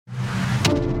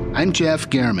I'm Jeff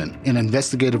Gehrman, an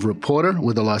investigative reporter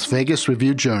with the Las Vegas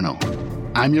Review-Journal.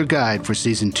 I'm your guide for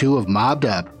Season 2 of Mobbed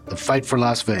Up, The Fight for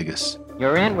Las Vegas.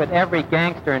 You're in with every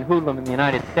gangster and hoodlum in the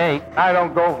United States. I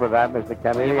don't go for that, Mr.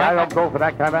 Kennedy. I don't go for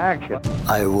that kind of action.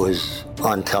 I was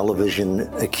on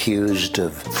television accused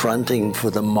of fronting for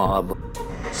the mob.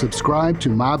 Subscribe to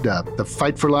Mobbed Up, The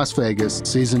Fight for Las Vegas,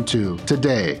 Season 2,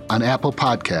 today on Apple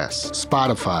Podcasts,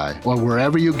 Spotify, or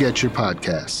wherever you get your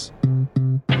podcasts.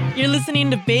 You're listening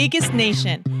to Vegas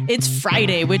Nation. It's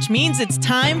Friday, which means it's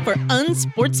time for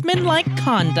Unsportsmanlike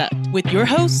Conduct with your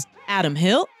hosts, Adam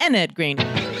Hill and Ed Graney.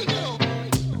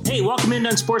 Hey, welcome into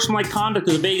Unsportsmanlike Conduct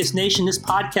of the Vegas Nation. This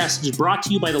podcast is brought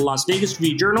to you by the Las Vegas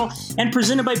Review-Journal and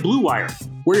presented by Blue Wire.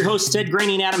 We're your hosts, Ed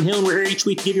Graney and Adam Hill, and we're here each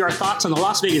week to give you our thoughts on the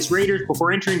Las Vegas Raiders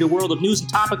before entering the world of news and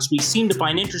topics we seem to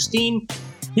find interesting.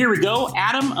 Here we go.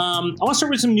 Adam, I want to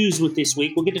start with some news with this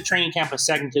week. We'll get to training camp in a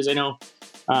second because I know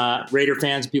Raider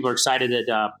fans, people are excited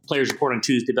that Players Report on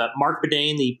Tuesday, but Mark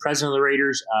Badain, the president of the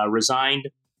Raiders, resigned.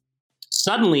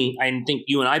 Suddenly, I think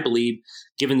you and I believe,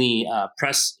 given the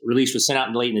press release was sent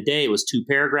out late in the day, it was 2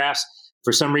 paragraphs.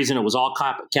 For some reason, it was all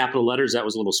capital letters. That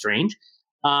was a little strange.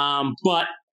 But,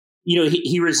 you know,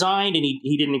 he resigned and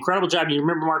he did an incredible job. You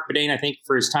remember Mark Badain, I think,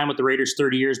 for his time with the Raiders,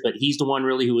 30 years, but he's the one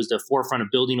really who was the forefront of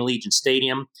building Allegiant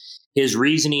Stadium. His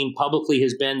reasoning publicly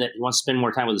has been that he wants to spend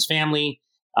more time with his family.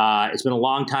 It's been a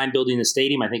long time building the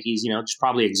stadium. I think he's, just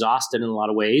probably exhausted in a lot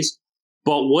of ways.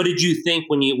 But what did you think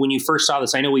when you first saw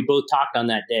this? I know we both talked on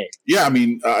that day. Yeah, I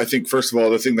mean, I think, first of all,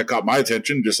 the thing that caught my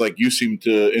attention, just like you seem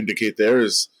to indicate there,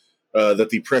 is that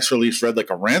the press release read like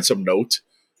a ransom note.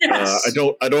 Yes.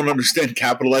 I don't understand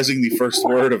capitalizing the first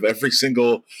word of every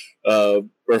single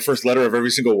or first letter of every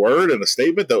single word in a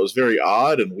statement. That was very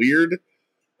odd and weird.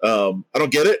 I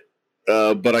don't get it,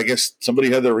 but I guess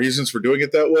somebody had their reasons for doing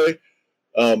it that way.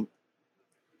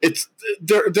 It's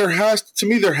there has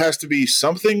to be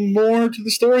something more to the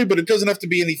story, but it doesn't have to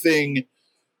be anything,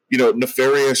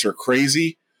 nefarious or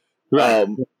crazy. Right.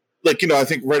 I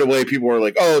think right away people were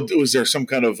like, "Oh, was there some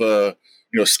kind of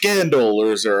scandal,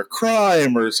 or is there a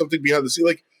crime, or something behind the scene?"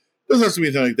 Like, it doesn't have to be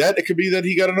anything like that. It could be that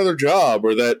he got another job,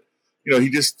 or that he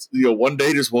just one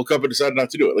day just woke up and decided not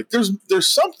to do it. Like,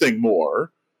 there's something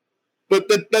more. But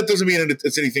that doesn't mean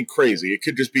it's anything crazy. It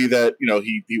could just be that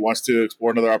he wants to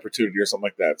explore another opportunity or something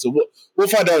like that. So we'll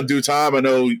find out in due time. I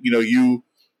know you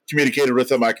communicated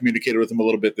with him. I communicated with him a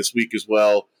little bit this week as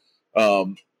well.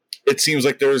 It seems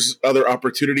like there's other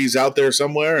opportunities out there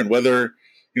somewhere, and whether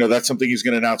that's something he's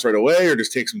going to announce right away or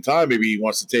just take some time. Maybe he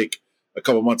wants to take a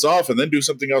couple months off and then do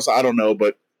something else. I don't know,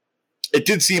 but it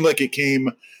did seem like it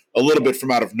came a little bit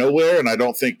from out of nowhere, and I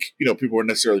don't think people were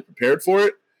necessarily prepared for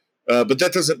it. But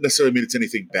that doesn't necessarily mean it's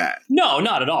anything bad. No,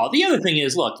 not at all. The other thing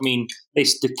is, look, I mean,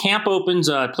 the camp opens,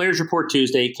 Players Report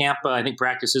Tuesday. Camp, I think,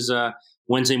 practices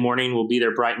Wednesday morning. We'll be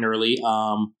there bright and early.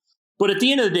 But at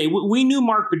the end of the day, we knew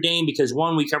Mark Badain because,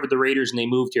 one, we covered the Raiders and they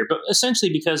moved here. But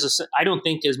essentially because I don't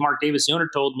think, as Mark Davis, the owner,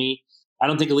 told me, I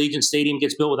don't think Allegiant Stadium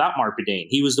gets built without Mark Badain.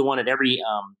 He was the one at every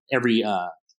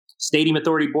Stadium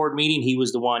Authority Board meeting. He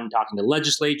was the one talking to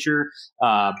legislature,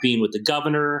 being with the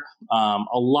governor, a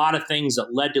lot of things that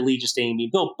led to Allegiant Stadium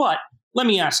being built. But let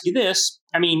me ask you this.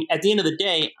 I mean, at the end of the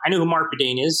day, I know who Mark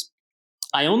Badain is.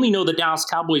 I only know the Dallas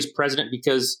Cowboys president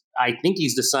because I think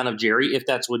he's the son of Jerry, if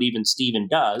that's what even Steven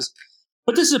does.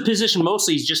 But this is a position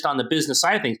mostly he's just on the business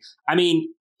side of things. I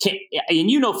mean, and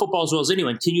you know football as well as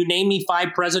anyone. Can you name me 5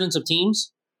 presidents of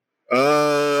teams?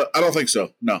 I don't think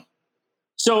so. No.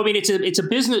 So, I mean, it's a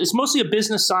business. It's mostly a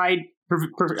business side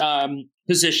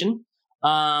position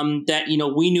that,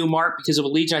 we knew Mark because of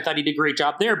Allegiant. I thought he did a great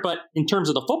job there. But in terms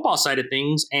of the football side of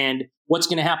things and what's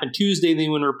going to happen Tuesday, they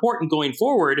want to report and going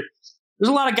forward, there's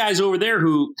a lot of guys over there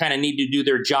who kind of need to do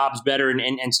their jobs better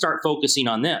and start focusing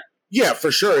on them. Yeah,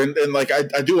 for sure. And like,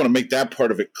 I do want to make that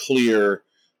part of it clear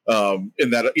in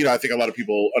that, I think a lot of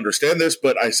people understand this,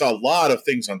 but I saw a lot of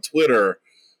things on Twitter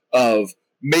of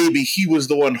maybe he was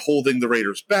the one holding the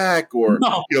Raiders back, or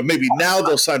maybe now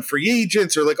they'll sign free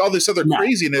agents, or like all this other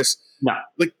craziness. No.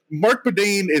 Like, Mark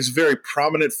Badain is a very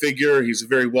prominent figure. He's a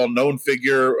very well-known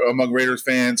figure among Raiders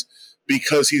fans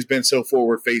because he's been so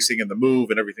forward-facing in the move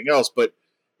and everything else. But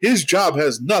his job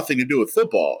has nothing to do with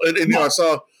football. And I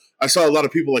saw a lot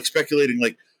of people like speculating,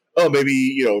 like, oh,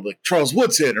 maybe like Charles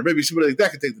Woodson or maybe somebody like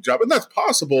that could take the job, and that's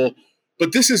possible.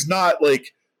 But this is not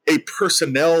like a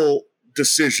personnel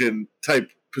decision type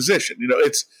position.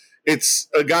 It's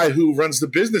a guy who runs the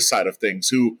business side of things,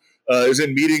 who is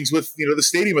in meetings with the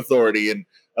Stadium Authority and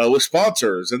with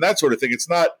sponsors and that sort of thing. It's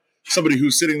not somebody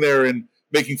who's sitting there and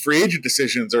making free agent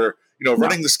decisions or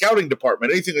running the scouting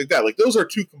department, anything like that. Like, those are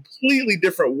 2 completely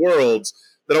different worlds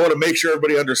that I want to make sure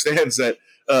everybody understands that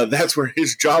that's where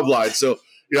his job lies. So,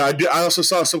 I also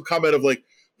saw some comment of like,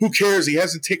 who cares? He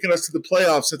hasn't taken us to the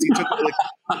playoffs since he took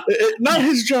it. Not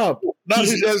his job.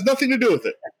 It has nothing to do with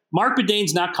it. Mark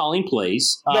Badain's not calling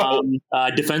plays. No.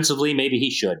 Defensively, maybe he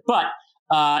should. But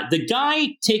the guy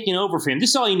taking over for him, this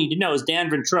is all you need to know, is Dan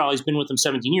Ventrell. He's been with him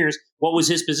 17 years. What was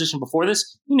his position before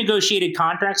this? He negotiated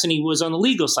contracts, and he was on the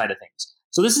legal side of things.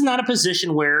 So this is not a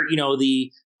position where,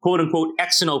 the quote-unquote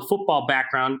X and O football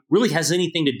background really has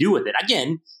anything to do with it.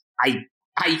 Again,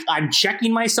 I'm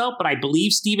checking myself, but I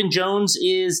believe Stephen Jones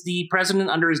is the president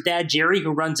under his dad, Jerry,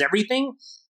 who runs everything.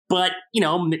 But,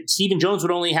 Stephen Jones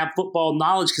would only have football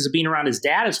knowledge because of being around his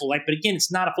dad his whole life. But again,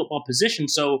 it's not a football position.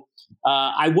 So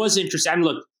I was interested.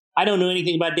 Look, I don't know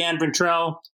anything about Dan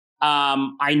Ventrell.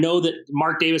 I know that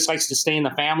Mark Davis likes to stay in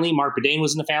the family. Mark Badain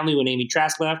was in the family when Amy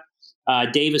Trask left.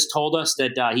 Davis told us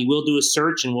that he will do a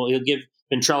search and he'll give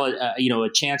Ventrell a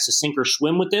chance to sink or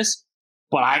swim with this.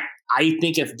 But I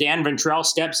think if Dan Ventrell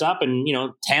steps up and,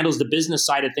 handles the business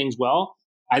side of things well,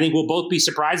 I think we'll both be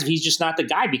surprised if he's just not the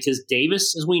guy, because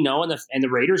Davis, as we know, and the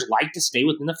Raiders like to stay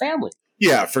within the family.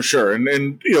 Yeah, for sure.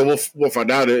 And we'll find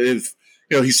out if,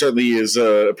 he certainly is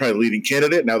probably the leading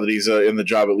candidate now that he's in the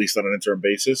job, at least on an interim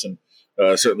basis, and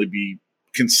certainly be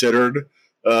considered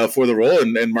for the role.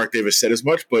 And Mark Davis said as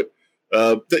much, but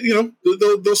they'll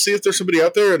see if there's somebody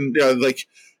out there, and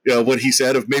what he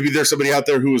said of maybe there's somebody out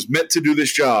there who was meant to do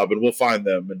this job, and we'll find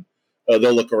them, and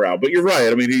they'll look around. But you're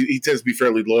right. I mean, he tends to be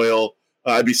fairly loyal.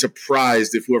 I'd be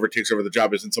surprised if whoever takes over the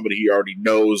job isn't somebody he already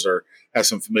knows or has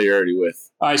some familiarity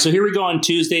with. All right, so here we go on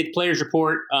Tuesday, the Players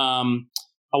Report.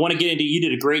 I want to get into, you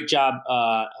did a great job.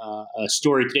 A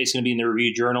story today is going to be in the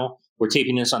Review Journal. We're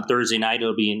taping this on Thursday night.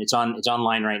 It's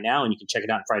online right now, and you can check it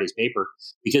out in Friday's paper,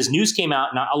 because news came out,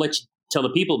 and I'll let you tell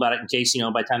the people about it in case, by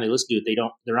the time they listen to it,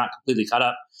 they're not completely caught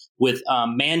up with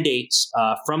mandates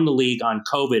from the league on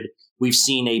COVID. We've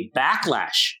seen a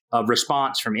backlash of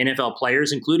response from NFL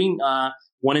players, including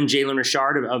one in Jalen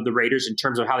Richard of the Raiders, in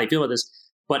terms of how they feel about this.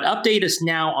 But update us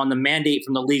now on the mandate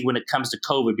from the league when it comes to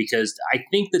COVID, because I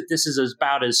think that this is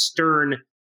about as stern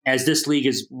as this league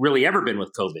has really ever been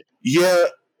with COVID. Yeah,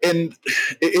 and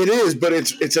it is, but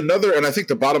it's another, and I think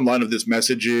the bottom line of this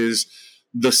message is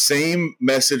the same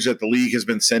message that the league has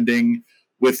been sending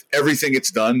with everything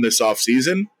it's done this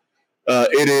offseason.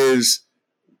 It is,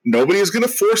 nobody is going to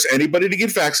force anybody to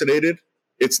get vaccinated.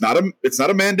 It's not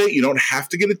a mandate. You don't have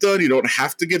to get it done. You don't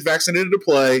have to get vaccinated to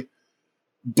play,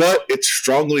 but it's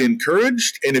strongly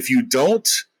encouraged. And if you don't,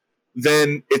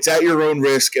 then it's at your own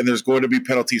risk, and there's going to be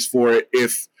penalties for it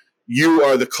if you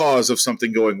are the cause of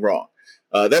something going wrong.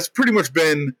 That's pretty much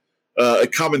been a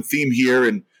common theme here.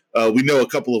 And we know a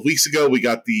couple of weeks ago we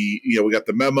got the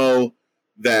memo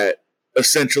that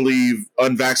essentially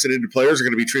unvaccinated players are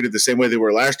going to be treated the same way they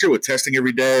were last year, with testing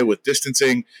every day, with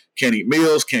distancing, can't eat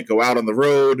meals, can't go out on the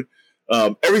road.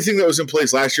 Everything that was in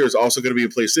place last year is also going to be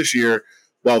in place this year,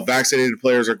 while vaccinated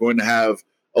players are going to have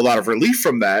a lot of relief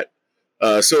from that.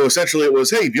 So essentially it was,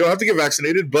 hey, you don't have to get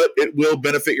vaccinated, but it will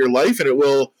benefit your life, and it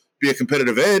will be a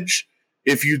competitive edge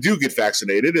if you do get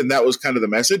vaccinated. And that was kind of the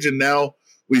message. And now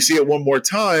we see it one more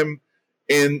time.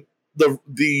 And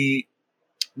the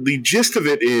gist of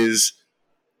it is,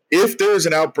 if there is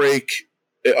an outbreak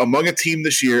among a team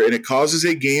this year and it causes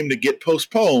a game to get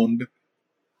postponed,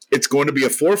 it's going to be a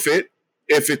forfeit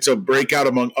if it's a breakout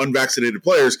among unvaccinated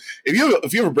players. If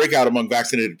you have a breakout among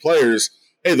vaccinated players,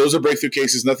 hey, those are breakthrough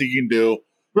cases, nothing you can do.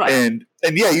 Right. And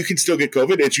yeah, you can still get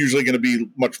COVID. It's usually going to be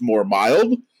much more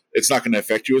mild. It's not going to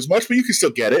affect you as much, but you can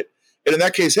still get it. And in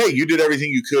that case, hey, you did everything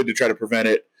you could to try to prevent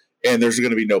it, and there's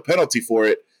going to be no penalty for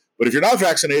it. But if you're not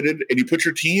vaccinated and you put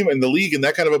your team and the league in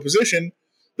that kind of a position,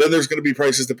 then there's going to be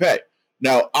prices to pay.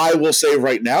 Now, I will say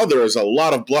right now, there is a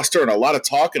lot of bluster and a lot of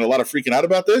talk and a lot of freaking out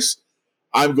about this.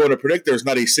 I'm going to predict there's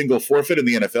not a single forfeit in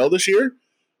the NFL this year.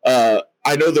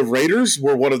 I know the Raiders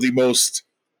were one of the most,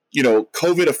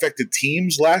 COVID-affected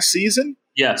teams last season.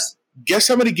 Yes. Guess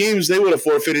how many games they would have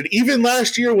forfeited, even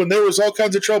last year when there was all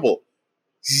kinds of trouble?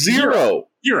 Zero.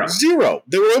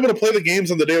 They were able to play the games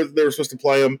on the day they were supposed to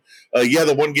play them.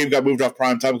 The one game got moved off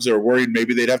prime time because they were worried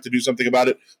maybe they'd have to do something about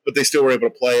it, but they still were able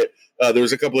to play it. There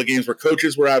was a couple of games where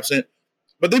coaches were absent,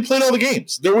 but they played all the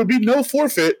games. There would be no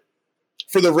forfeit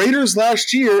for the Raiders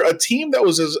last year, a team that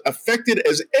was as affected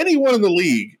as anyone in the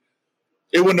league.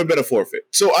 It wouldn't have been a forfeit.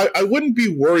 So I wouldn't be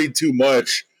worried too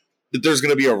much that there's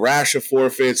going to be a rash of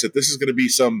forfeits, that this is going to be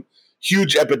some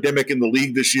huge epidemic in the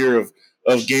league this year of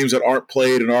games that aren't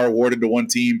played and are awarded to one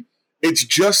team. It's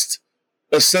just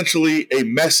essentially a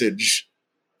message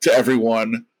to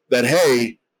everyone that,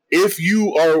 hey, if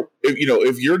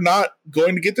you're not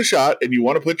going to get the shot and you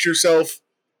want to put yourself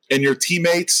and your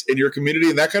teammates and your community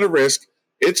and that kind of risk,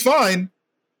 it's fine.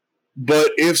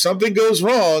 But if something goes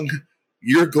wrong,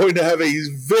 you're going to have a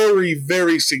very,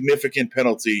 very significant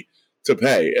penalty to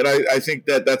pay. And I think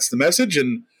that that's the message,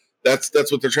 and that's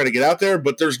what they're trying to get out there.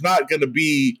 But there's not going to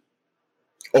be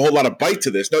a whole lot of bite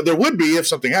to this. Now, there would be if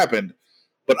something happened,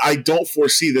 but I don't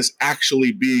foresee this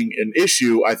actually being an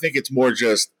issue. I think it's more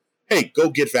just, hey, go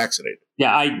get vaccinated.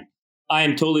 Yeah, I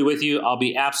am totally with you. I'll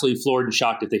be absolutely floored and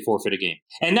shocked if they forfeit a game.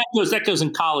 And that goes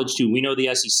in college, too. We know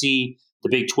the SEC, the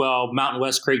Big 12, Mountain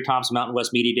West, Craig Thompson, Mountain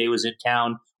West Media Day was in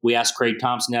town. We asked Craig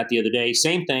Thompson that the other day.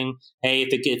 Same thing. Hey,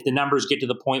 if the numbers get to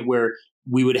the point where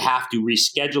we would have to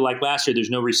reschedule like last year,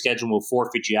 there's no reschedule, we'll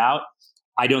forfeit you out.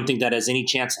 I don't think that has any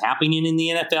chance of happening in the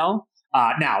NFL.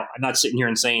 Now, I'm not sitting here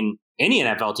and saying any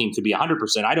NFL team could be 100%.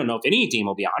 I don't know if any team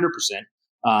will be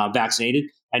 100% vaccinated.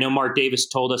 I know Mark Davis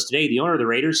told us today, the owner of the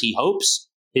Raiders, he hopes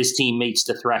his team meets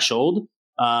the threshold.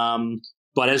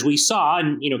 But as we saw,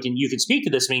 and you can speak to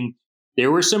this, I mean,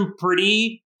 there were some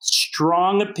pretty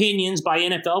strong opinions by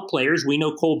NFL players. We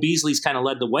know Cole Beasley's kind of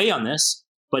led the way on this.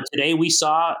 But today we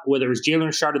saw, whether it was Jalen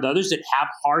Richard or the others, that have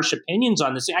harsh opinions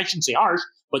on this. I shouldn't say harsh,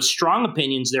 but strong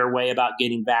opinions their way about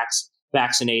getting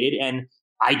vaccinated. And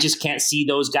I just can't see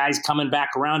those guys coming back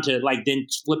around to then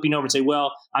flipping over and say,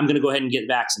 well, I'm going to go ahead and get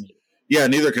vaccinated. Yeah,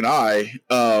 neither can I.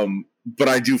 But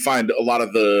I do find a lot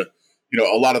of the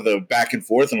back and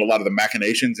forth and a lot of the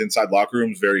machinations inside locker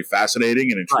rooms very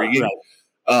fascinating and intriguing. Right.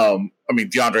 I mean,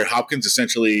 DeAndre Hopkins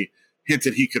essentially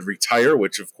hinted he could retire,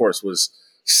 which of course was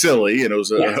silly, and it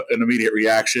was an immediate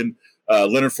reaction.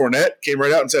 Leonard Fournette came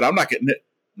right out and said, I'm not getting it.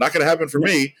 Not going to happen for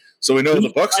me. So we know the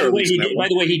Bucs are. By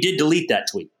the way, he did delete that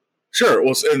tweet. Sure.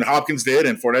 Well, and Hopkins did,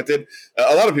 and Fournette did.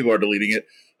 A lot of people are deleting it.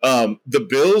 The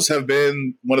Bills have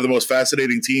been one of the most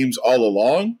fascinating teams all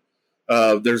along.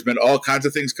 There's been all kinds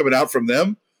of things coming out from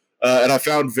them. And I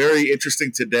found very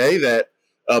interesting today that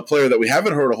a player that we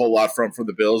haven't heard a whole lot from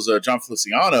the Bills, John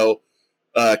Feliciano,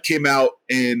 came out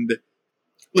and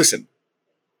listen,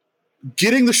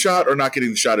 getting the shot or not getting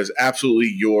the shot is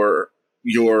absolutely your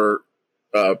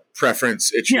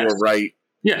preference. It's your right.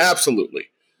 Yes. Absolutely.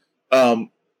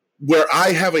 Where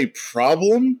I have a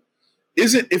problem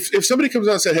isn't if somebody comes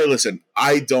out and said, hey, listen,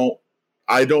 I don't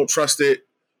trust it.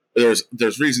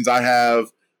 There's reasons I have.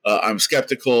 I'm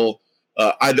skeptical.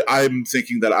 I'm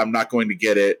thinking that I'm not going to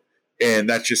get it, and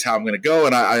that's just how I'm going to go.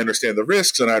 And I understand the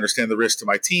risks, and I understand the risk to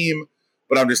my team,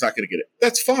 but I'm just not going to get it.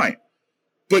 That's fine.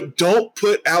 But don't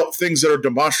put out things that are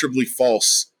demonstrably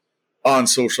false on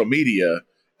social media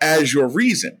as your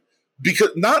reason, because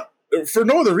not for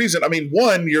no other reason. I mean,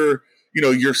 one, you're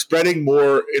spreading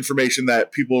more information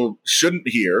that people shouldn't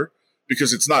hear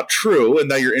because it's not true, and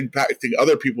now you're impacting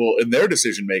other people in their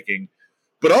decision making.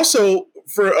 But also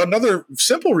for another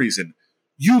simple reason,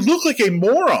 you look like a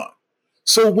moron.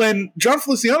 So when John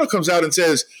Feliciano comes out and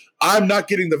says, I'm not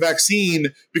getting the vaccine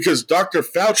because Dr.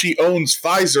 Fauci owns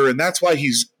Pfizer and that's why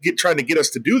he's trying to get us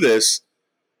to do this,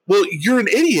 well, you're an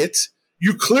idiot.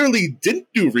 You clearly didn't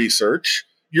do research.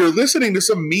 You're listening to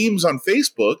some memes on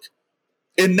Facebook,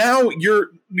 and now you're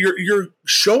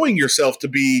showing yourself to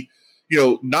be,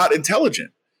 not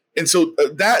intelligent. And so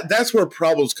that's where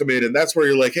problems come in, and that's where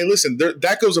you're like, hey, listen,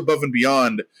 that goes above and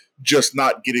beyond just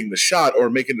not getting the shot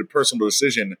or making a personal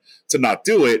decision to not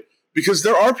do it, because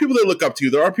there are people that look up to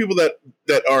you. There are people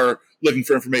that are looking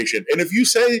for information. And if you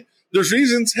say there's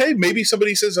reasons, hey, maybe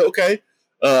somebody says, okay,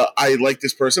 I like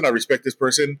this person, I respect this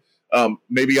person.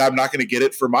 Maybe I'm not going to get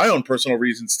it for my own personal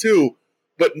reasons too,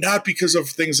 but not because of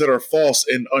things that are false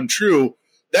and untrue.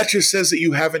 That just says that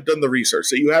you haven't done the research,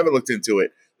 that you haven't looked into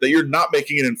it, that you're not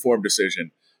making an informed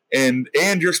decision, and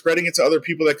you're spreading it to other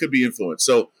people that could be influenced.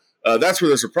 So that's where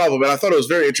there's a problem. And I thought it was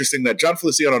very interesting that John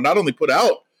Feliciano not only put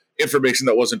out information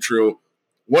that wasn't true,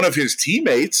 one of his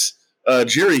teammates,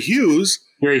 Jerry Hughes,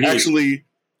 actually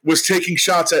was taking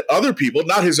shots at other people,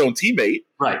 not his own teammate,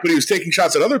 right? But he was taking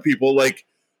shots at other people. Like,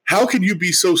 how can you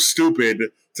be so stupid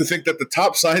to think that the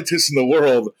top scientists in the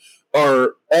world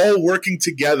are all working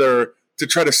together to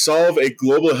try to solve a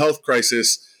global health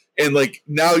crisis? And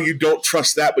now you don't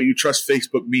trust that, but you trust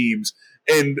Facebook memes,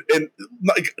 and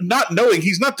not knowing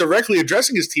he's not directly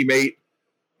addressing his teammate,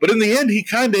 but in the end he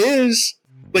kind of is.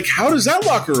 How does that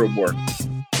locker room work?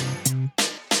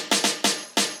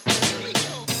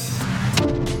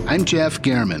 I'm Jeff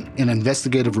Gehrman, an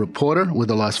investigative reporter with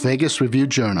the Las Vegas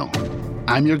Review-Journal.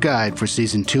 I'm your guide for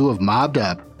Season 2 of Mobbed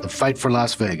Up, The Fight for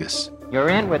Las Vegas. You're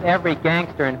in with every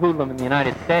gangster and hoodlum in the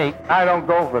United States. I don't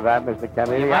go for that, Mr.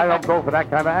 Kennedy. I don't go for that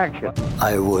kind of action.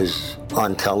 I was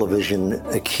on television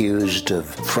accused of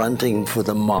fronting for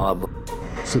the mob.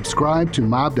 Subscribe to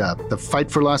Mobbed Up, The Fight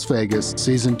for Las Vegas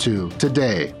Season 2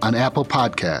 today on Apple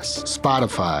Podcasts,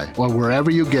 Spotify, or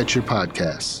wherever you get your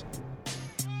podcasts.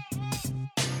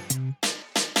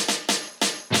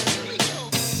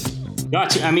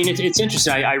 Gotcha. I mean, it's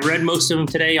interesting. I read most of them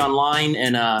today online,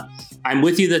 and I'm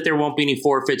with you that there won't be any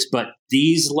forfeits, but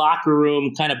these locker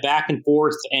room kind of back and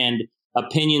forth and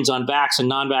opinions on vax and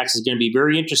non-vax is going to be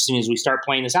very interesting as we start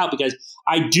playing this out, because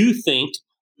I do think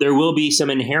there will be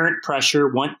some inherent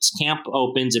pressure once camp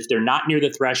opens. If they're not near the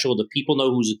threshold, if people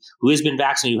know who has been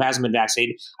vaccinated, who hasn't been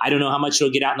vaccinated, I don't know how much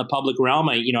it'll get out in the public realm.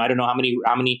 I don't know how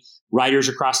many writers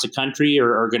across the country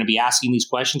are going to be asking these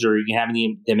questions or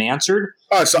having them answered.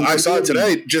 I saw it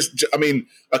today.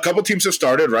 A couple teams have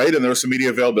started, right? And there were some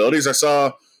media availabilities. I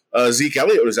saw Zeke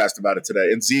Elliott was asked about it today.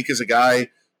 And Zeke is a guy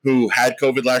who had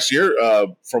COVID last year,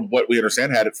 from what we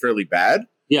understand, had it fairly bad.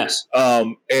 Yes.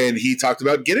 And he talked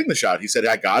about getting the shot. He said,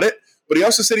 I got it. But he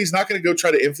also said he's not going to go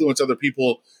try to influence other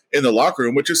people in the locker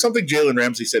room, which is something Jalen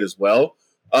Ramsey said as well.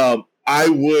 I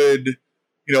would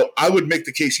make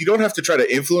the case. You don't have to try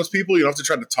to influence people. You don't have to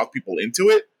try to talk people into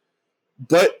it.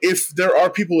 But if there are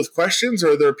people with questions,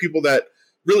 or there are people that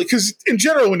really, because in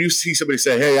general, when you see somebody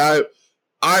say, hey,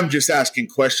 I'm just asking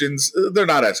questions, they're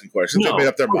not asking questions. No. They made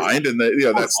up their mind, and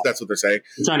that's what they're saying.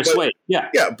 They're trying to sway. Yeah.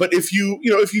 Yeah. But if you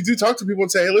do talk to people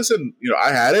and say, hey, listen, I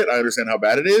had it. I understand how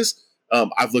bad it is.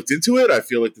 I've looked into it. I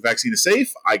feel like the vaccine is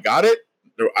safe. I got it.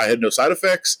 I had no side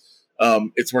effects.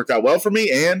 It's worked out well for me.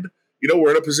 And,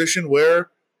 we're in a position where,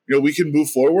 we can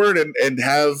move forward and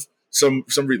have some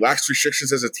relaxed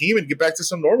restrictions as a team and get back to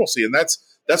some normalcy. And that's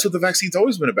what the vaccine's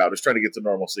always been about, is trying to get to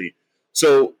normalcy.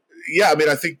 So, yeah,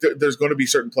 I think there's going to be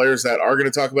certain players that are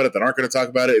going to talk about it, that aren't going to talk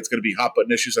about it. It's going to be hot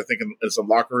button issues, I think, in some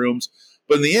locker rooms.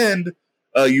 But in the end,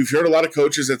 you've heard a lot of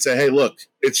coaches that say, hey, look,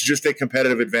 it's just a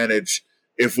competitive advantage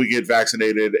if we get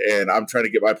vaccinated, and I'm trying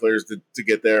to get my players to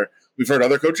get there. We've heard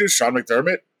other coaches, Sean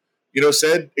McDermott,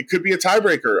 said it could be a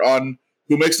tiebreaker on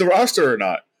who makes the roster or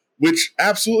not, which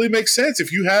absolutely makes sense.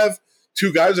 If you have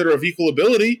two guys that are of equal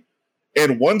ability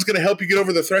and one's going to help you get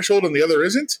over the threshold and the other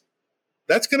isn't,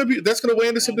 that's going to weigh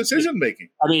into some decision making.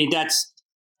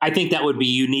 I think that would be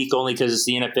unique only because it's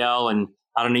the NFL, and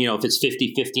I don't know if it's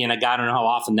 50-50, and I don't know how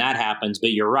often that happens,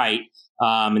 but you're right.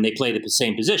 And they play the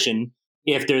same position.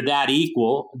 If they're that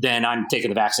equal, then I'm taking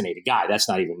the vaccinated guy. That's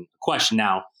not even a question.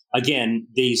 Now, again,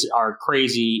 these are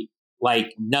crazy,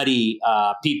 nutty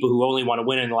people who only want to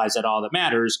win and realize that all that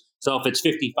matters. So if it's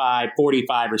 55-45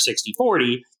 or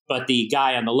 60-40, but the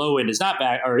guy on the low end is not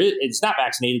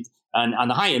vaccinated, on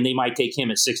the high end, they might take him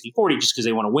at 60-40 just because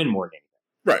they want to win more than anything.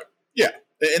 Right. Yeah.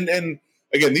 And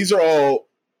again, these are all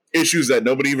issues that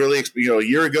nobody really, a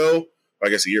year ago, I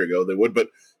guess a year ago they would, but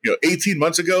 18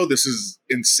 months ago, this is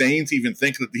insane to even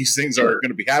think that these things are going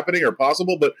to be happening or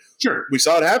possible, but sure, we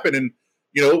saw it happen. And,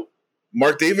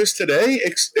 Mark Davis today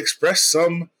expressed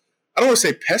some, I don't want to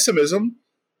say pessimism,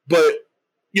 but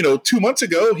 2 months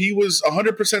ago, he was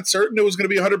 100% certain it was going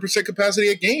to be 100% capacity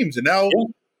at games. And now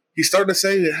he's starting to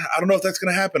say, I don't know if that's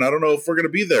going to happen. I don't know if we're going to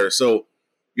be there. So,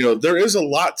 there is a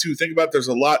lot to think about. There's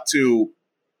a lot to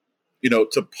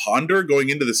ponder going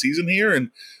into the season here.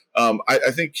 And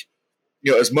I think,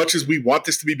 as much as we want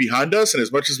this to be behind us, and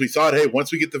as much as we thought, hey,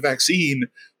 once we get the vaccine,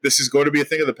 this is going to be a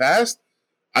thing of the past,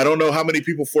 I don't know how many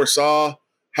people foresaw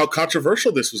how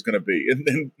controversial this was going to be.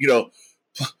 And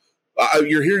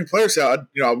you're hearing players say, I'm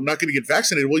not going to get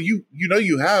vaccinated. Well, you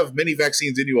have many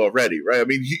vaccines in you already, right? I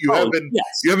mean, you haven't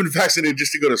been vaccinated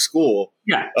just to go to school,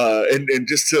 and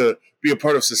just to be a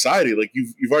part of society. Like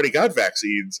you've already got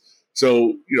vaccines,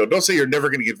 so don't say you're never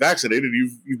going to get vaccinated.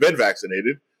 You've been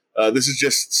vaccinated. This is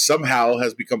just somehow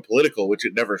has become political, which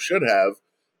it never should have,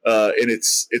 and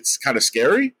it's kind of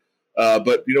scary.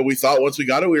 But we thought once we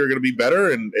got it, we were going to be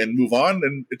better and move on,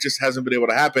 and it just hasn't been able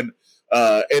to happen.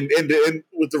 And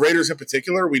with the Raiders in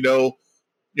particular, we know,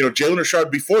 Jalen Richard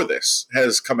before this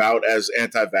has come out as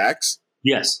anti-vax.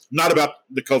 Yes. Not about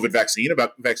the COVID vaccine,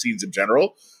 about vaccines in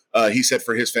general. He said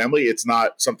for his family, it's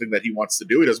not something that he wants to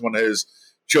do. He doesn't want his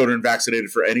children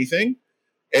vaccinated for anything.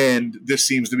 And this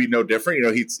seems to be no different.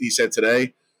 He said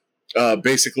today,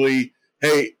 basically,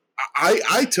 hey,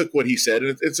 I took what he said,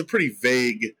 and it's a pretty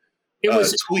vague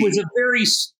tweet. It was a very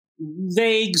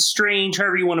vague, strange,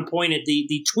 however you want to point it.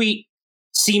 The tweet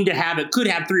seemed to could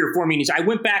have 3 or 4 meanings. I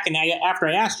went back and after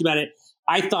I asked you about it,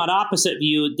 I thought opposite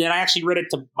view. Then I actually read it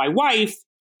to my wife.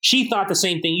 She thought the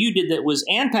same thing you did, that was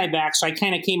anti-vax. So I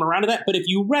kind of came around to that. But if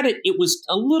you read it, it was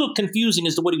a little confusing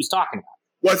as to what he was talking about.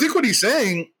 Well, I think what he's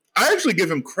saying, I actually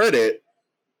give him credit,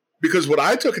 because what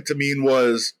I took it to mean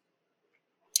was,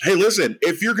 hey, listen,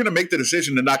 if you're going to make the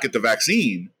decision to not get the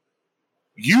vaccine,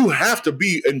 you have to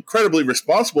be incredibly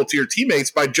responsible to your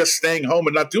teammates by just staying home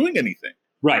and not doing anything.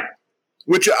 Right.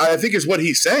 Which I think is what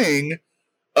he's saying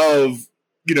of,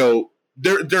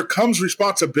 there comes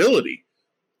responsibility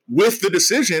with the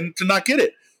decision to not get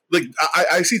it. Like,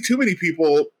 I see too many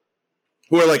people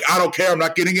who are like, I don't care, I'm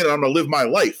not getting it, I'm going to live my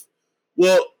life.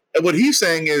 Well, what he's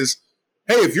saying is,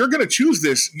 hey, if you're going to choose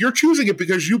this, you're choosing it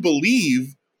because you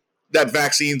believe that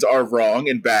vaccines are wrong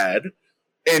and bad,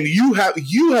 and you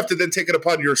have to then take it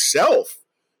upon yourself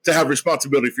to have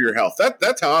responsibility for your health.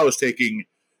 That's how I was taking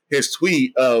his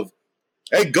tweet of,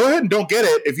 hey, go ahead and don't get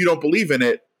it if you don't believe in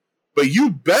it, but you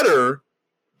better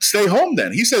stay home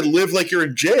then. He said, live like you're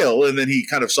in jail, and then he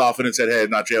kind of softened and said, hey,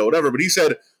 not jail, whatever. But he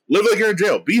said, live like you're in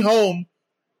jail. Be home.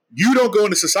 You don't go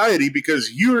into society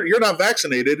because you're not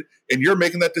vaccinated, and you're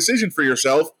making that decision for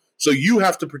yourself. So you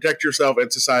have to protect yourself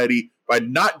and society by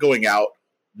not going out,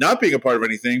 not being a part of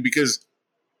anything, because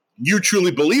you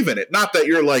truly believe in it. Not that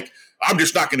you're like, I'm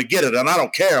just not going to get it, and I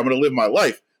don't care. I'm going to live my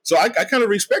life. So I kind of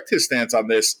respect his stance on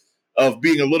this of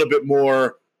being a little bit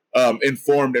more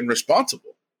informed and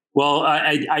responsible. Well,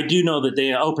 I do know that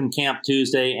they opened camp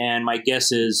Tuesday, and my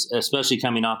guess is, especially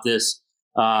coming off this,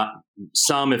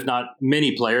 some, if not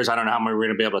many players, I don't know how many we're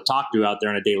going to be able to talk to out there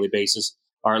on a daily basis,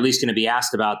 are at least going to be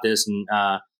asked about this. And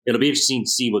it'll be interesting to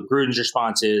see what Gruden's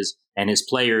response is and his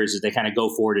players as they kind of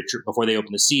go forward before they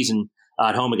open the season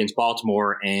at home against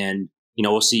Baltimore. And,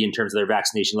 we'll see in terms of their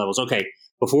vaccination levels. Okay,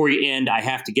 before we end, I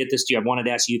have to get this to you. I wanted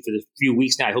to ask you for the few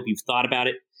weeks now. I hope you've thought about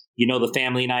it. The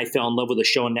family and I fell in love with a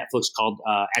show on Netflix called,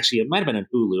 actually, it might have been on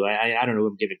Hulu. I don't know who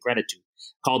I'm giving credit to,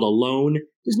 called Alone.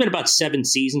 There's been about 7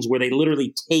 seasons where they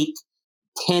literally take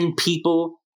 10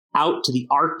 people out to the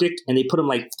Arctic and they put them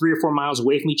like 3 or 4 miles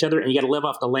away from each other, and you got to live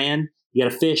off the land. You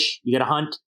got to fish. You got to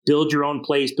hunt, build your own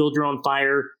place, build your own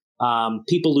fire.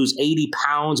 People lose 80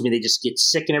 pounds. I mean, they just get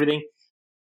sick and everything.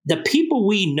 The people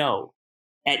we know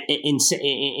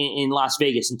in Las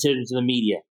Vegas, in terms of the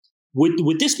media,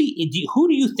 would this be, who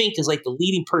do you think is like the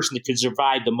leading person that could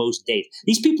survive the most days?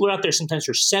 These people are out there sometimes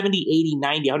for 70, 80,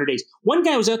 90, 100 days. One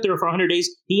guy was out there for 100 days.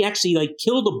 He actually like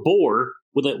killed a boar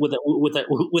with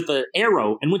an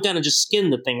arrow and went down and just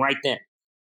skinned the thing right then.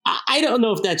 I don't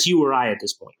know if that's you or I at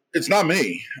this point. It's not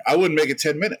me. I wouldn't make it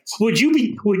 10 minutes. Would you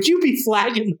be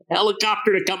flagging the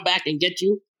helicopter to come back and get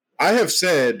you? I have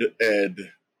said, Ed,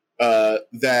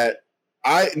 that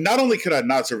not only could I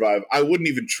not survive, I wouldn't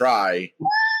even try.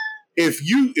 If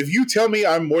you tell me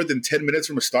I'm more than 10 minutes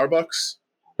from a Starbucks,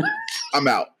 I'm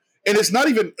out. And it's not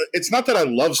that I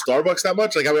love Starbucks that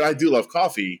much. Like, I mean, I do love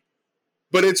coffee,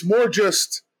 but it's more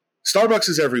just Starbucks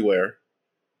is everywhere.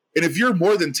 And if you're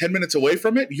more than 10 minutes away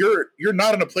from it, you're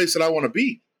not in a place that I want to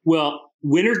be. Well,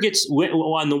 winner gets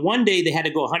on the one day they had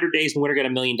to go 100 days and the winner got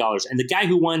 $1 million. And the guy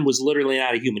who won was literally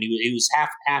not a human. He was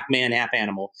half man, half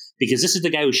animal, because this is the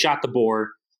guy who shot the boar.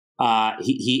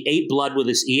 He ate blood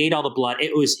he ate all the blood.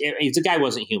 The guy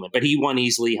wasn't human, but he won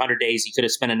easily 100 days. He could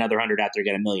have spent another 100 out there,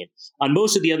 got $1 million. On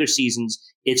most of the other seasons,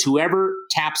 it's whoever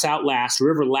taps out last,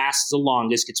 whoever lasts the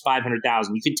longest gets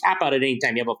 500,000. You can tap out at any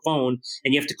time. You have a phone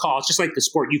and you have to call. It's just like the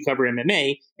sport you cover,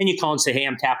 MMA, and you call and say, hey,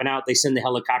 I'm tapping out. They send the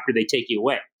helicopter, they take you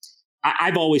away.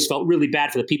 I've always felt really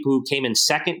bad for the people who came in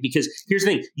second, because here's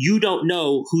the thing. You don't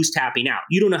know who's tapping out.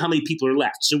 You don't know how many people are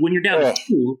left. So when you're down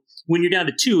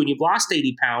to two and you've lost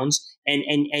 80 pounds and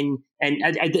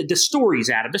the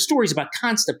stories, Adam, the stories about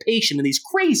constipation and these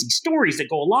crazy stories that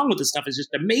go along with this stuff is just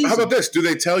amazing. How about this? Do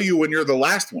they tell you when you're the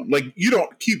last one? Like, you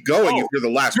don't keep going if you're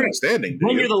the last one standing.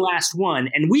 When you're the last one.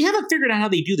 And we haven't figured out how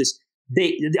they do this.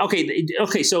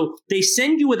 So they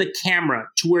send you with a camera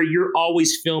to where you're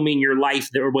always filming your life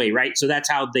their way, right? So that's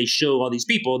how they show all these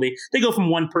people. They go from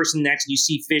one person next, and you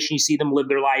see fish, and you see them live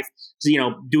their life,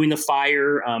 doing the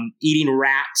fire, eating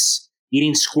rats,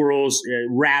 eating squirrels,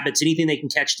 rabbits, anything they can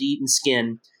catch to eat and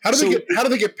skin. How do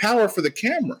they get power for the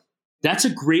camera? That's a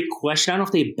great question. I don't know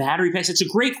if they have battery packs. It's a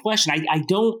great question.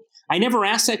 I never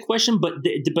asked that question, but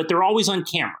they're always on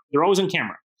camera. They're always on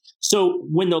camera. So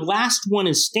when the last one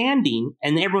is standing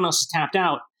and everyone else is tapped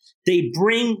out, they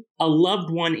bring a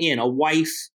loved one in, a wife,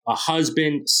 a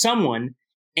husband, someone.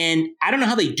 And I don't know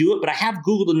how they do it, but I have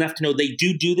Googled enough to know they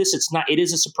do this. It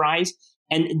is a surprise.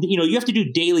 And, you have to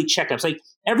do daily checkups. Like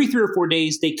every 3 or 4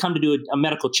 days, they come to do a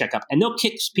medical checkup, and they'll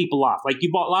kick people off. Like,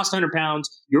 you lost 100 pounds,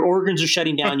 your organs are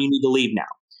shutting down, you need to leave now.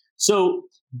 So,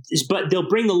 but they'll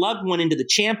bring the loved one into the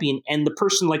champion, and the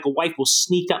person, like a wife, will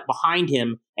sneak up behind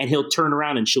him, and he'll turn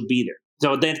around and she'll be there.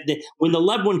 So when the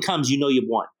loved one comes, you've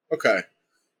won. Okay.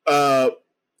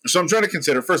 So I'm trying to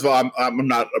consider, first of all, I'm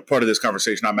not a part of this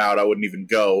conversation. I'm out. I wouldn't even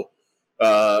go.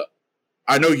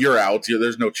 I know you're out.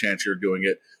 There's no chance you're doing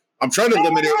it. I'm trying to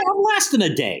limit it. I'm lasting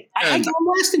a day. I'm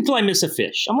lasting until I miss a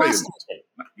fish. I'm lasting a day.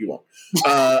 No, you won't.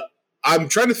 I'm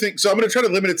trying to think. So I'm going to try to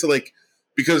limit it to like,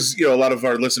 because, you know, a lot of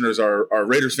our listeners are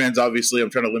Raiders fans, obviously. I'm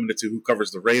trying to limit it to who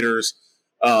covers the Raiders.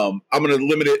 I'm going to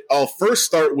limit it. I'll first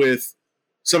start with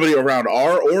somebody around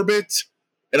our orbit.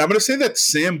 And I'm going to say that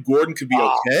Sam Gordon could be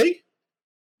okay.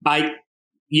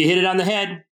 You hit it on the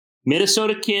head.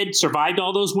 Minnesota kid, survived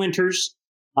all those winters.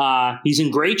 He's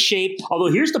in great shape.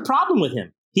 Although here's the problem with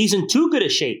him. He's in too good a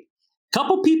shape. A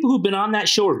couple people who've been on that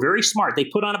show are very smart. They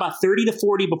put on about 30 to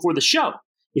 40 before the show.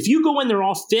 If you go in there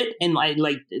all fit and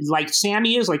like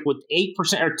Sammy is, like with 8%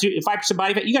 or 5%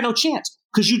 body fat, you got no chance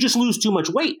because you just lose too much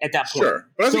weight at that point. Sure,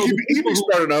 but I think he'd be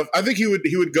smart enough. I think he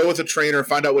would go with a trainer,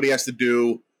 find out what he has to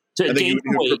do, and then he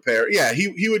would prepare. Yeah,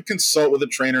 he would consult with a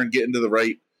trainer and get into the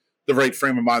right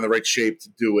frame of mind, the right shape to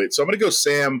do it. So I'm going to go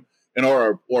Sam in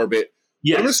our orbit.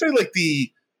 Yeah, I'm going to say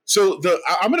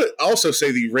I'm going to also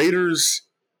say the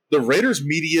Raiders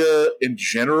media in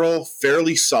general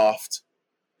fairly soft.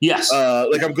 Yes.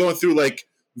 I'm going through like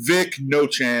Vic, no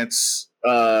chance.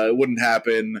 It wouldn't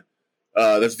happen.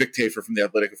 That's Vic Tafur from The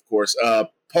Athletic, of course.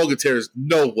 Paul Gutierrez,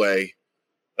 no way.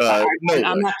 No way.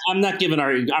 I'm not giving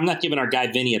our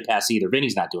guy Vinny a pass either.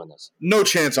 Vinny's not doing this. No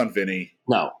chance on Vinny.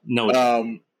 No.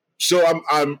 So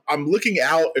I'm looking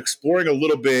out, exploring a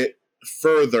little bit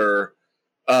further.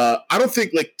 I don't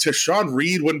think like Tashawn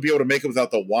Reed wouldn't be able to make it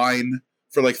without the wine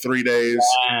for like 3 days.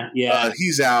 Yeah.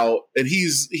 He's out, and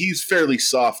he's fairly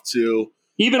soft too.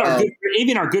 Even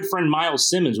our good friend Miles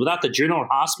Simmons, without the General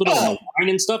Hospital and the wine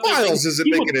and stuff. Miles isn't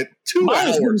making it 2 hours.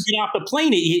 Miles wouldn't get off the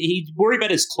plane. He'd worry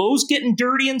about his clothes getting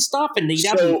dirty and stuff, and he'd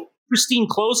have pristine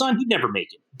clothes on. He'd never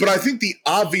make it. But I think the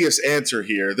obvious answer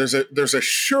here, there's a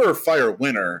surefire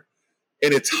winner,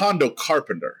 and it's Hondo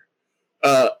Carpenter.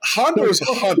 Hondo is a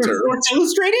hunter. Sports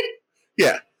Illustrated?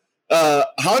 Yeah.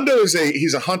 Hondo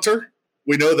he's a hunter.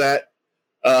 We know that.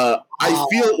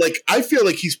 I feel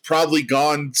like he's probably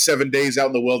gone 7 days out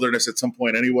in the wilderness at some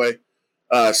point anyway.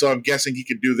 So I'm guessing he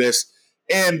could do this.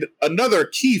 And another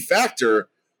key factor,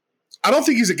 I don't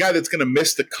think he's a guy that's going to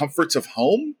miss the comforts of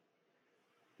home.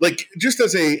 Like, just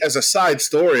as a side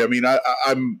story, I mean, I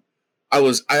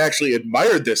actually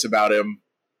admired this about him.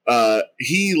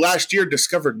 He last year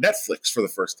discovered Netflix for the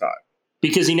first time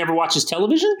because he never watches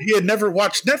television. He had never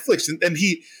watched Netflix, and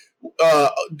he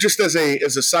just as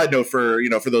a side note for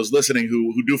those listening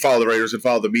who do follow the Raiders and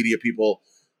follow the media people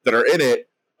that are in it,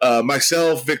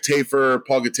 myself, Vic Tafur,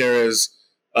 Paul Gutierrez,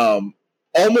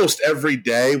 almost every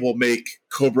day we'll make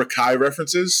Cobra Kai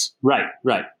references. Right.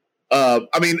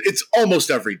 I mean, it's almost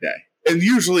every day, and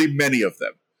usually many of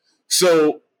them.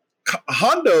 So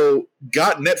Hondo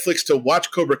got Netflix to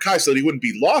watch Cobra Kai so that he wouldn't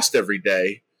be lost every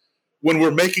day when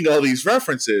we're making all these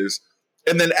references.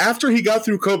 And then after he got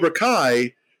through Cobra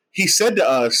Kai, he said to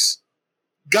us,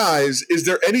 guys, is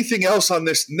there anything else on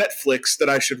this Netflix that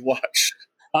I should watch?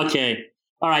 Okay.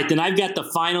 All right. Then I've got the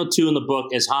final two in the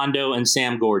book as Hondo and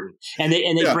Sam Gordon. And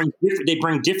they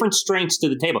bring different strengths to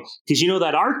the table. Because you know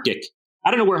that Arctic, I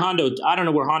don't know where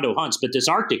Hondo hunts, but this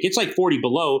Arctic, it's like 40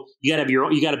 below. You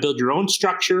got to build your own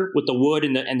structure with the wood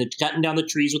and the cutting down the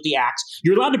trees with the axe.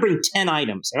 You're allowed to bring 10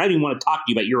 items. And I didn't want to talk to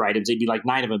you about your items. They'd be like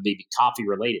 9 of them, they'd be coffee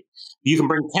related. You can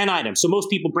bring 10 items. So most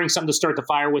people bring something to start the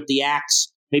fire with the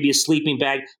axe, maybe a sleeping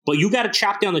bag, but you got to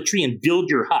chop down the tree and build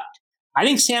your hut. I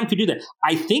think Sam could do that.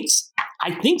 I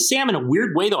think Sam, in a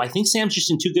weird way, though, I think Sam's just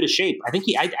in too good a shape. I think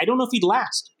I don't know if he'd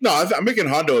last. No, I'm making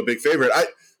Hondo a big favorite.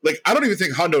 I don't even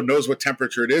think Hondo knows what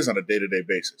temperature it is on a day-to-day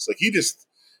basis. Like, he just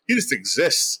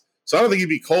exists. So I don't think he'd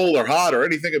be cold or hot or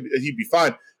anything. He'd be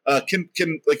fine. Can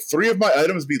like 3 of my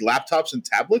items be laptops and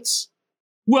tablets?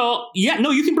 Well, yeah,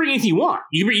 no, you can bring anything you want.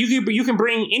 You can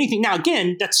bring anything. Now,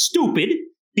 again, that's stupid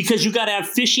because you got to have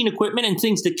fishing equipment and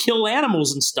things to kill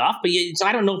animals and stuff. But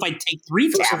I don't know if I'd take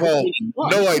 3 tablets. First of all,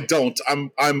 no, I don't.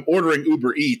 I'm ordering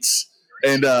Uber Eats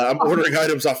and I'm ordering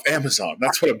items off Amazon.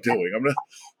 That's what I'm doing. I'm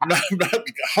not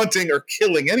hunting or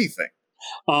killing anything.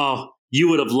 Oh, you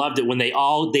would have loved it when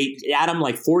Adam,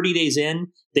 like 40 days in,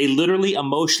 they literally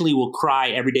emotionally will cry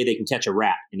every day they can catch a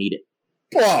rat and eat it.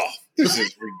 Oh, this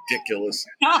is ridiculous.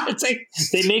 It's like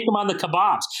they make them on the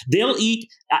kebabs. They'll eat.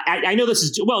 I know this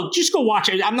is, well, just go watch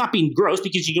it. I'm not being gross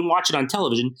because you can watch it on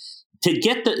television. To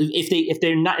get if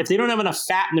they don't have enough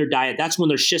fat in their diet, that's when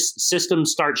their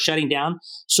systems start shutting down.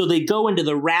 So they go into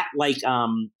the rat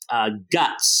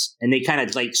guts and they kind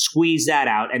of like squeeze that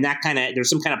out, and that kind of there's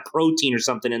some kind of protein or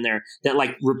something in there that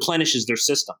like replenishes their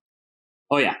system.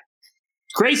 Oh yeah,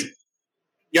 it's crazy.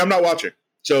 Yeah, I'm not watching.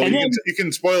 So you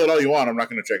can spoil it all you want. I'm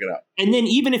not going to check it out. And then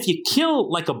even if you kill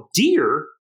like a deer,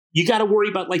 you got to worry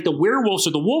about like the werewolves or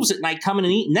the wolves at night coming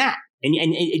and eating that. And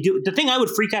the thing I would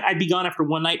freak out, I'd be gone after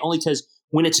one night only because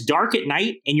when it's dark at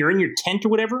night and you're in your tent or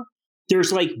whatever,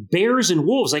 there's like bears and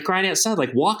wolves like right outside,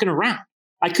 like walking around.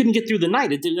 I couldn't get through the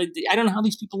night. I don't know how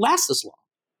these people last this long.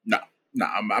 No,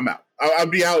 I'm out.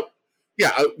 I'd be out.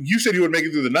 Yeah, you said you would make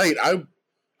it through the night.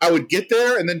 I would get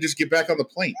there and then just get back on the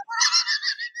plane.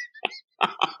 I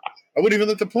wouldn't even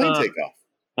let the plane take off.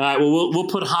 All right. Well, we'll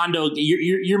put Hondo.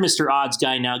 You're Mr. Odds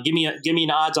guy now. Give me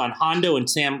an odds on Hondo and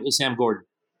Sam Gordon.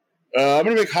 I'm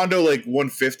gonna make Hondo like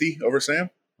 150 over Sam.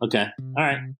 Okay. All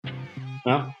right.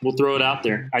 Well, we'll throw it out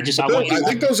there. I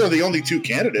think those are the only two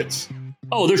candidates.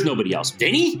 Oh, there's nobody else.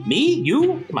 Vinny? Me?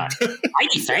 You? Come on.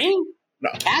 Heidi Fang? No.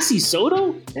 Cassie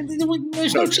Soto?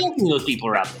 There's no chance those people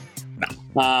are out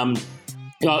there.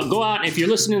 No. Go out, and if you're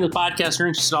listening to the podcast or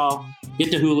interested at all, get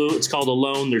to Hulu. It's called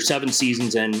Alone. There's 7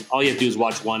 seasons, and all you have to do is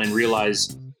watch one and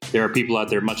realize there are people out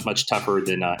there much, much tougher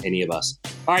than any of us.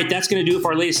 All right, that's going to do it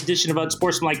for our latest edition of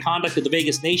Unsportsmanlike Conduct of the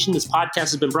Vegas Nation. This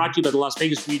podcast has been brought to you by the Las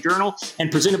Vegas Review-Journal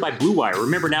and presented by Blue Wire.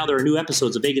 Remember, now there are new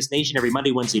episodes of Vegas Nation every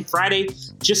Monday, Wednesday, and Friday.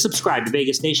 Just subscribe to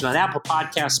Vegas Nation on Apple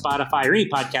Podcasts, Spotify, or any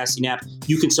podcasting app.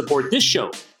 You can support this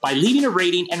show by leaving a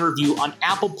rating and review on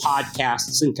Apple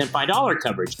Podcasts and can find all our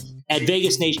coverage at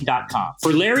vegasnation.com.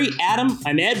 For Larry, Adam,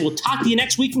 I'm Ed. We'll talk to you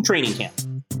next week from training camp.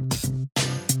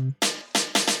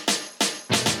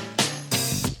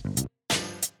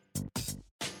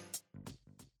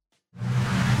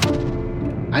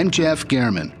 I'm Jeff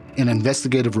Gehrman, an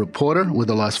investigative reporter with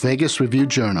the Las Vegas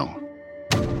Review-Journal.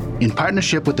 In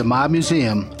partnership with the Mob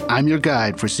Museum, I'm your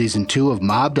guide for Season 2 of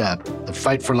Mobbed Up, The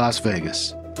Fight for Las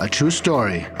Vegas, a true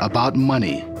story about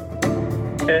money.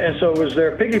 And so it was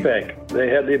their piggy bank. They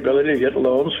had the ability to get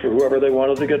loans for whoever they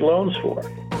wanted to get loans for.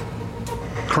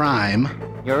 Crime.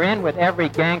 You're in with every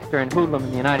gangster and hoodlum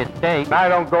in the United States. I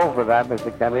don't go for that,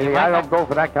 Mr. Kennedy. I don't go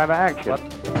for that kind of action.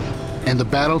 And the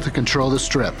battle to control the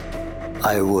Strip.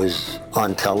 I was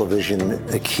on television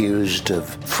accused of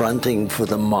fronting for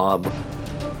the mob.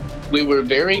 We were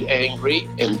very angry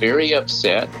and very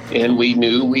upset, and we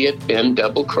knew we had been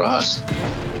double-crossed.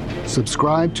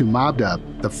 Subscribe to Mobbed Up,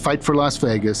 The Fight for Las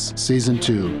Vegas, Season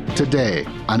 2, today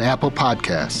on Apple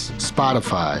Podcasts,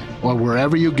 Spotify, or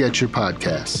wherever you get your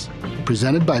podcasts.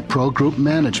 Presented by Pro Group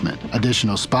Management.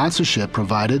 Additional sponsorship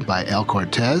provided by El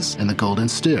Cortez and the Golden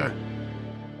Steer.